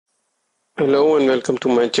Hello and welcome to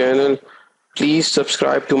my channel. Please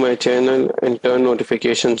subscribe to my channel and turn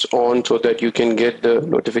notifications on so that you can get the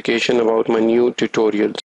notification about my new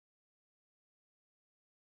tutorials.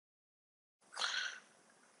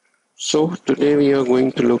 So today we are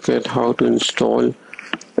going to look at how to install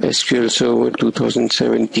SQL Server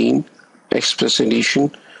 2017 Express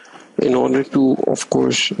Edition. In order to, of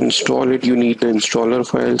course, install it, you need the installer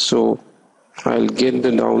file. So I'll get the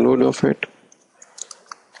download of it.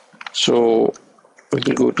 So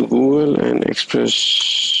we'll go to Google and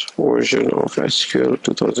Express version of SQL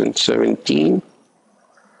 2017.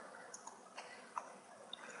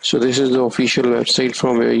 So this is the official website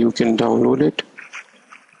from where you can download it.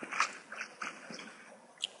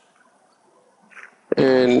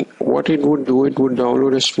 And what it would do, it would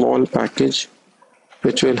download a small package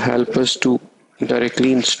which will help us to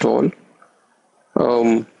directly install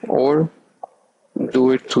or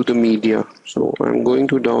do it through the media. So I'm going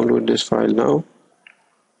to download this file now.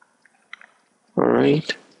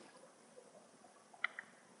 Alright.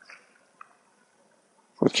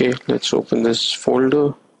 Okay, let's open this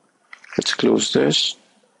folder. Let's close this.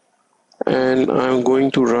 And I'm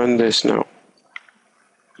going to run this now.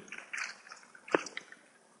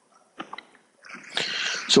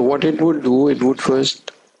 So what it would do, it would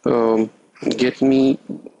first get me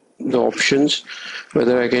the options,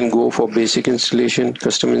 whether I can go for basic installation,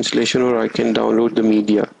 custom installation, or I can download the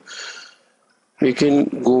media. You can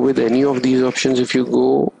go with any of these options. If you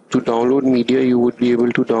go to download media, you would be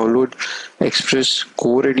able to download Express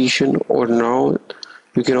Core Edition, or now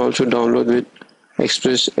you can also download with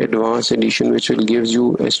Express Advanced Edition, which will give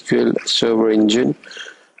you SQL Server Engine,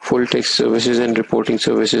 full text services and reporting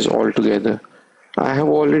services all together. I have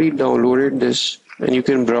already downloaded this, and you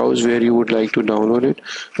can browse where you would like to download it,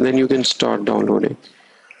 and then you can start downloading.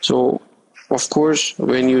 So of course,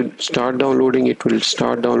 when you start downloading, it will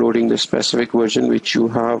start downloading the specific version which you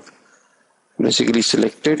have basically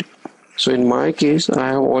selected. So in my case, I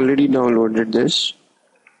have already downloaded this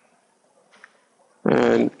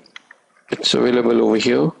and it's available over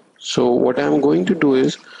here. So what I'm going to do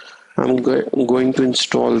is I'm going to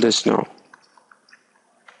install this now.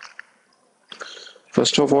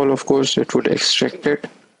 First of all, of course, it would extract it.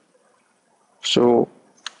 So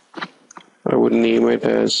I would name it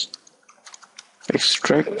as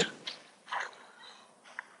extract.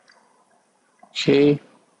 Okay,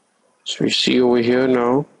 so you see over here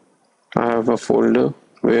now I have a folder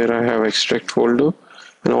where I have extract folder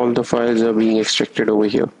and all the files are being extracted over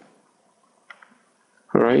here.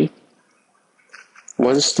 Alright,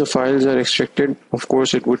 once the files are extracted, of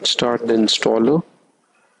course it would start the installer,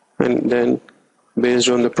 and then based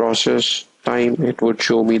on the process time it would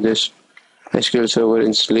show me this SQL Server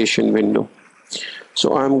installation window.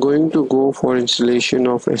 So I'm going to go for installation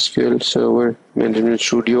of SQL Server Management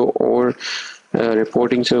Studio or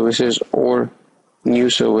reporting services or new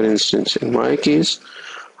server instance. In my case,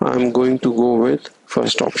 I'm going to go with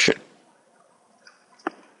first option.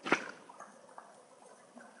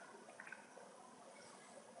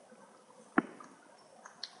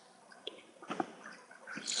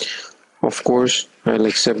 Of course, I'll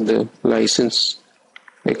accept the license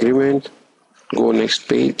agreement. Go next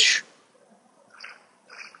page.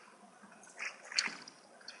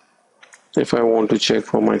 If I want to check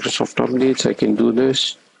for Microsoft updates, I can do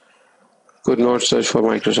this. Could not search for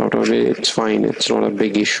Microsoft updates, it's fine, it's not a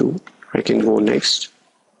big issue. I can go next.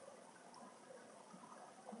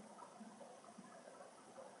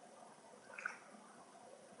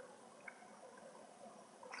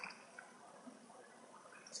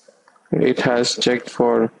 It has checked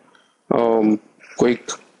for quick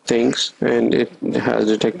things, and it has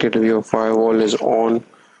detected if your firewall is on.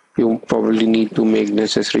 You probably need to make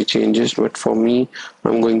necessary changes, but for me,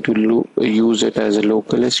 I'm going to use it as a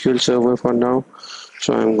local SQL server for now.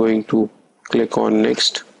 So I'm going to click on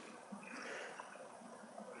next.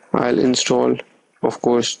 I'll install, of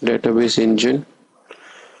course, database engine.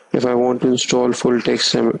 If I want to install full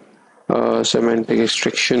text semantic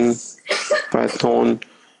extraction, Python,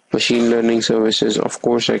 machine learning services, of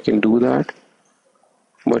course I can do that.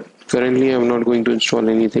 But currently I'm not going to install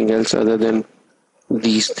anything else other than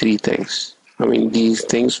these three things. I mean these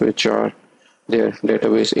things which are their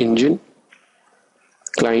database engine,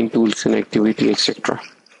 client tools, connectivity, etc.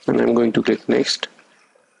 And I'm going to click next.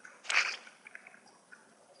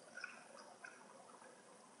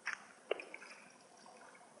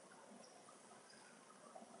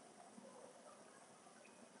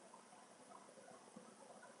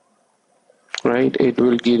 Right, it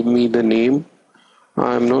will give me the name.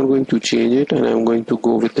 I'm not going to change it, and I'm going to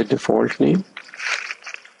go with the default name.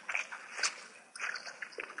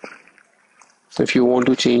 If you want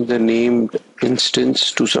to change the named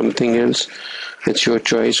instance to something else, it's your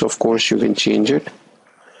choice. Of course, you can change it.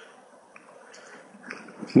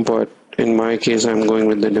 But in my case, I'm going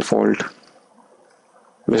with the default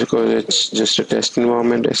because it's just a test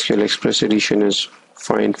environment. SQL Express Edition is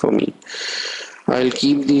fine for me. I'll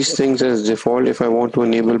keep these things as default. If I want to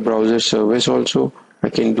enable browser service also, I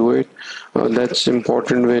can do it. That's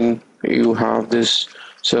important when you have this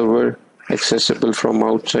server accessible from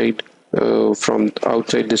outside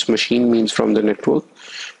this machine, means from the network.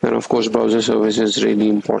 And of course, browser service is really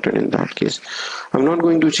important in that case. I'm not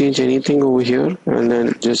going to change anything over here, and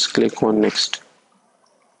then just click on next.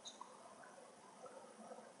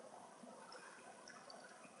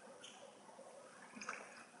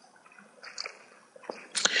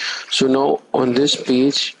 So now on this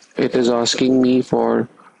page, it is asking me for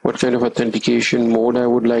what kind of authentication mode I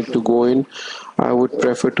would like to go in. I would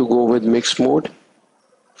prefer to go with mixed mode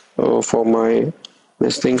for my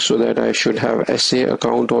this thing, so that I should have SA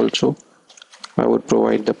account also. I would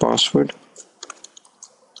provide the password.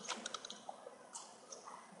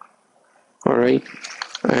 Alright,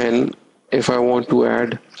 and if I want to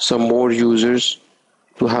add some more users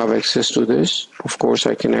to have access to this, of course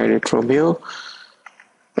I can add it from here.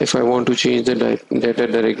 If I want to change the data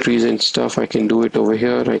directories and stuff, I can do it over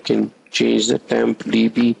here. I can change the temp,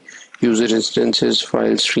 DB, user instances,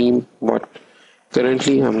 file stream, but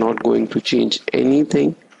currently I'm not going to change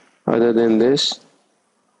anything other than this.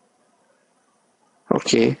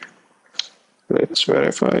 Okay, let's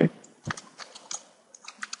verify.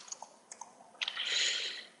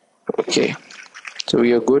 Okay, so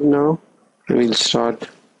we are good now. We'll start.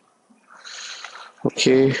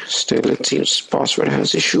 Okay, still it seems password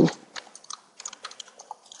has issue.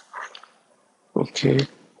 Okay,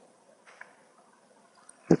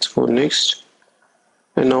 let's go next.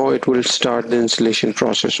 And now it will start the installation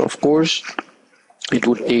process. Of course, it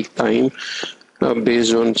would take time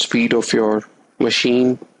based on speed of your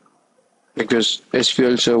machine, because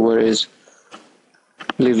SQL Server is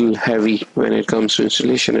little heavy when it comes to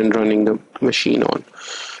installation and running the machine on.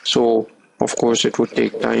 So of course it would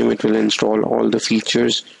take time. It will install all the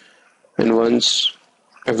features, and once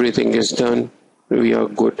everything is done, we are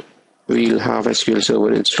good. We'll have SQL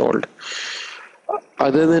Server installed.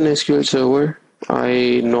 Other than SQL Server,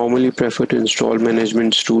 I normally prefer to install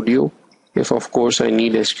Management Studio. If of course I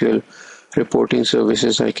need SQL reporting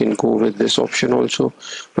services, I can go with this option also.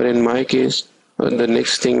 But in my case, the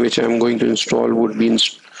next thing which I'm going to install would be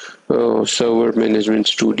Server Management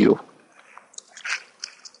Studio.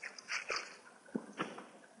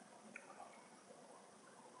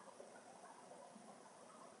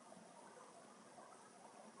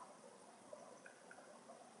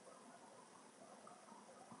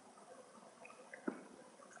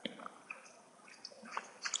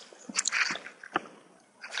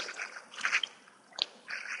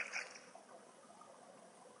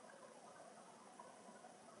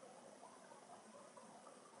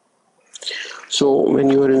 So when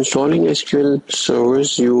you are installing SQL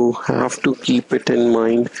servers, you have to keep it in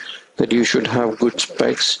mind that you should have good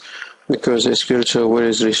specs, because SQL Server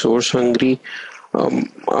is resource hungry.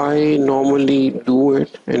 I normally do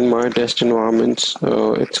it in my test environments.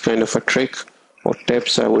 It's kind of a trick or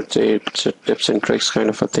tips, I would say. It's a tips and tricks kind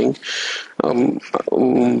of a thing.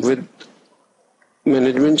 With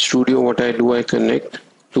Management Studio, what I do, I connect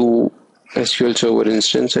to SQL Server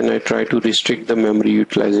instance and I try to restrict the memory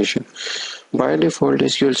utilization. By default,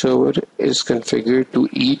 SQL Server is configured to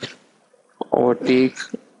eat or take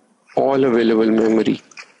all available memory.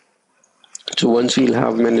 So once we'll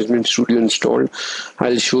have Management Studio installed,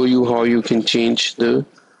 I'll show you how you can change the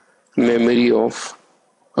memory of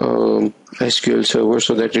SQL Server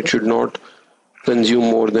so that it should not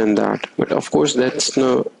consume more than that. But of course, that's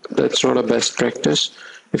not a best practice.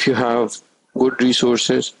 If you have good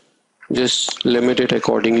resources, just limit it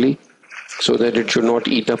accordingly, so that it should not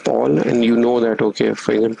eat up all, and you know that, okay,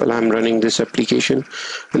 for example, I'm running this application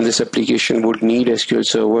and this application would need SQL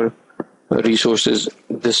Server resources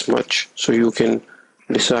this much. So you can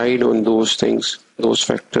decide on those things, those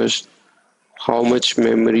factors, how much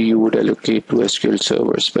memory you would allocate to SQL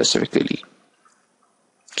Server specifically.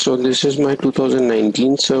 So this is my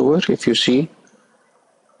 2019 server. If you see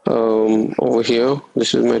over here,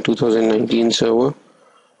 this is my 2019 server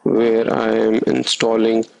where I am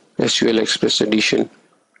installing SQL Express Edition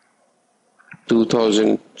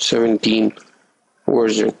 2017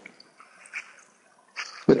 version.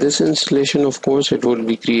 With this installation, of course, it would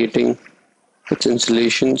be creating its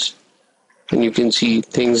installations, and you can see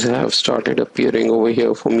things have started appearing over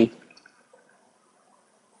here for me.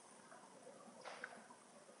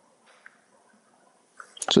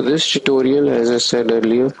 So this tutorial, as I said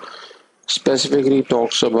earlier, specifically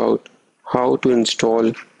talks about how to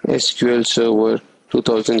install SQL Server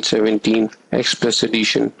 2017 Express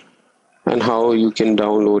Edition and how you can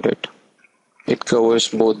download it. It covers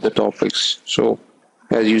both the topics. So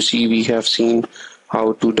as you see, we have seen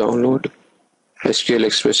how to download SQL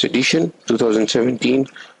Express Edition 2017,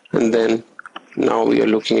 and then now we are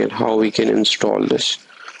looking at how we can install this.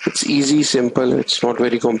 It's easy, simple, it's not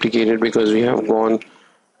very complicated because we have gone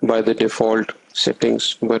by the default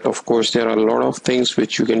settings, but of course there are a lot of things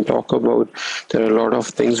which you can talk about. There are a lot of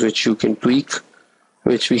things which you can tweak,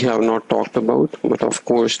 which we have not talked about, but of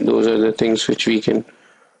course those are the things which we can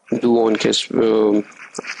do on SQL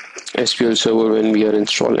Server when we are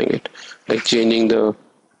installing it, like changing the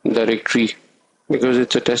directory. Because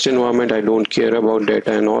it's a test environment, I don't care about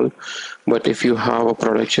data and all. But if you have a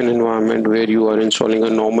production environment where you are installing a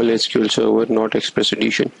normal SQL Server, not Express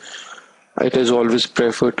Edition, it is always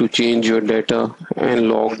preferred to change your data and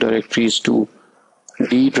log directories to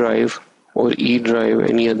D drive or E drive,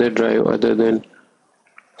 any other drive other than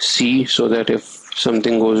C, so that if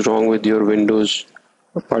something goes wrong with your Windows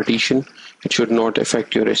partition, it should not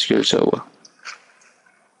affect your SQL Server.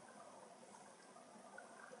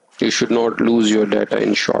 You should not lose your data,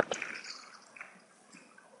 in short.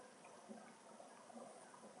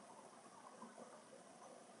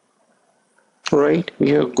 Right,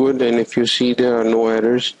 we are good, and if you see there are no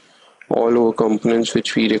errors, all our components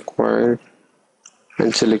which we required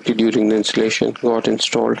and selected during the installation got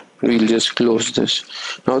installed. We'll just close this.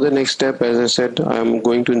 Now the next step, as I said, I'm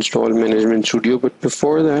going to install Management Studio, but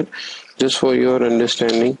before that, just for your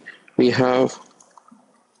understanding, we have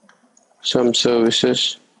some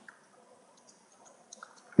services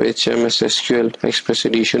which MS SQL Express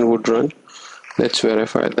Edition would run. Let's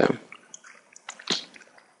verify them.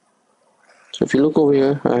 So if you look over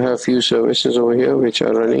here, I have few services over here which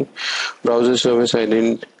are running. Browser service I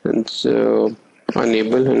didn't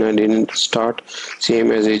enable and I didn't start,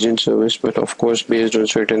 same as agent service, but of course based on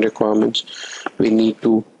certain requirements we need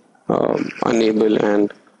to enable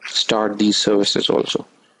and start these services also.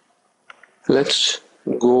 Let's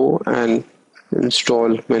go and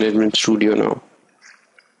install Management Studio now.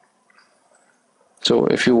 So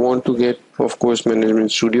if you want to get, of course,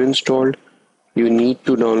 Management Studio installed, you need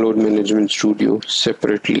to download Management Studio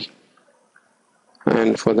separately.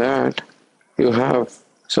 And for that, you have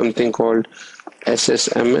something called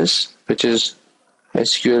SSMS, which is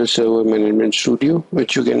SQL Server Management Studio,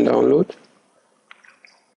 which you can download.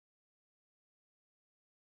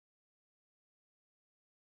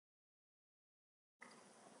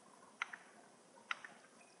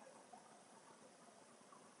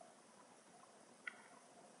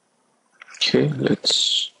 Okay,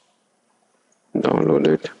 let's download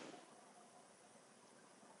it.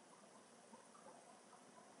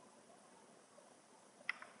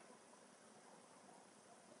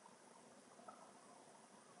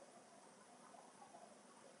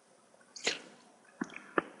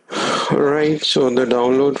 Alright, so the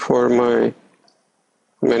download for my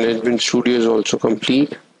Management Studio is also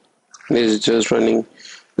complete. It is just running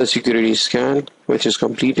the security scan, which is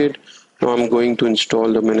completed. Now I'm going to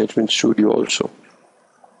install the Management Studio also.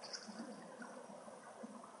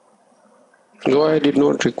 Though I did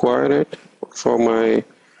not require it for my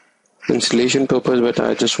installation purpose, but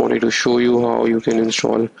I just wanted to show you how you can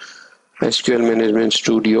install SQL Management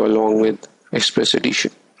Studio along with Express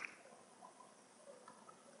Edition.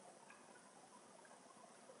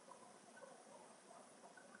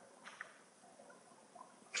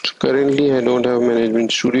 So currently I don't have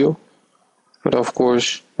Management Studio, but of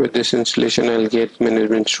course with this installation I'll get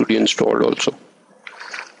Management Studio installed also.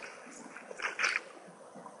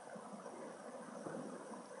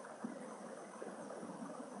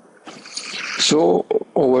 So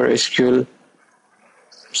our SQL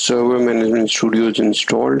Server Management Studio is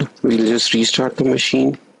installed. We'll just restart the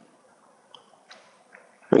machine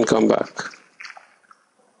and come back.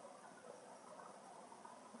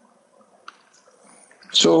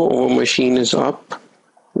 So our machine is up.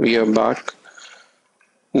 We are back.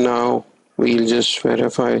 Now we'll just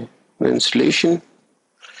verify the installation.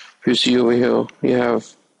 If you see over here, we have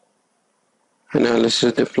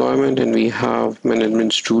analysis deployment and we have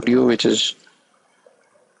Management Studio, which is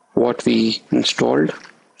what we installed.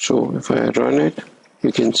 So if I run it,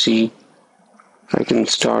 you can see I can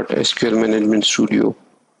start SQL Management Studio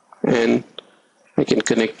and I can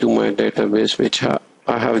connect to my database which I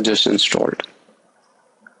have just installed.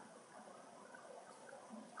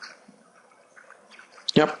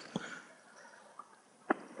 Yep.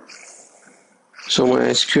 So my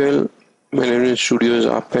SQL Management Studio is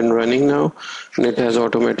up and running now, and it has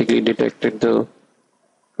automatically detected the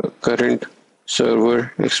current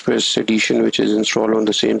server Express edition which is installed on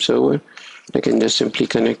the same server. I can just simply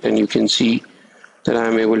connect, and you can see that I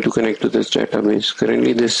am able to connect to this database.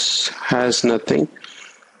 Currently this has nothing,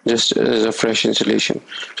 just as a fresh installation.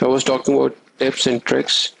 So I was talking about tips and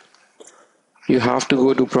tricks. You have to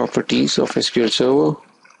go to properties of SQL Server,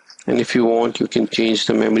 and if you want you can change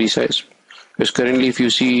the memory size, because currently if you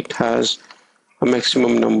see it has a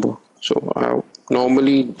maximum number. So I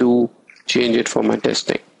normally do change it for my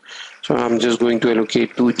testing. So I'm just going to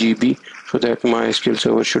allocate 2 GB so that my SQL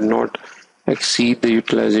Server should not exceed the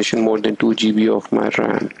utilization more than 2 GB of my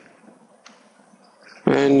RAM.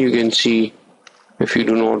 And you can see if you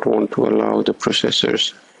do not want to allow the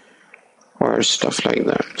processors or stuff like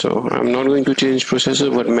that. So I'm not going to change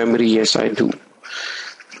processor, but memory, yes, I do.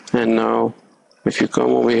 And now if you come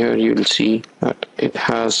over here, you'll see that it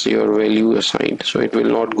has your value assigned. So it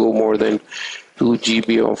will not go more than 2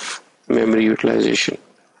 GB of memory utilization.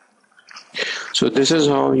 So this is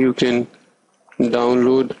how you can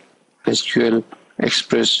download SQL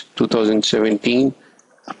Express 2017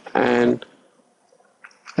 and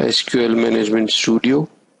SQL Management Studio,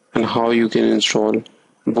 and how you can install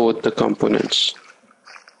both the components.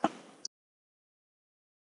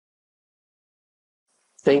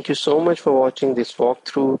 Thank you so much for watching this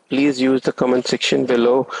walkthrough. Please use the comment section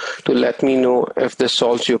below to let me know if this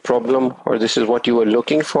solves your problem or this is what you were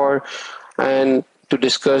looking for, and to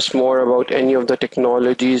discuss more about any of the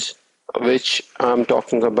technologies which I'm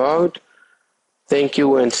talking about. Thank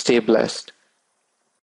you and stay blessed.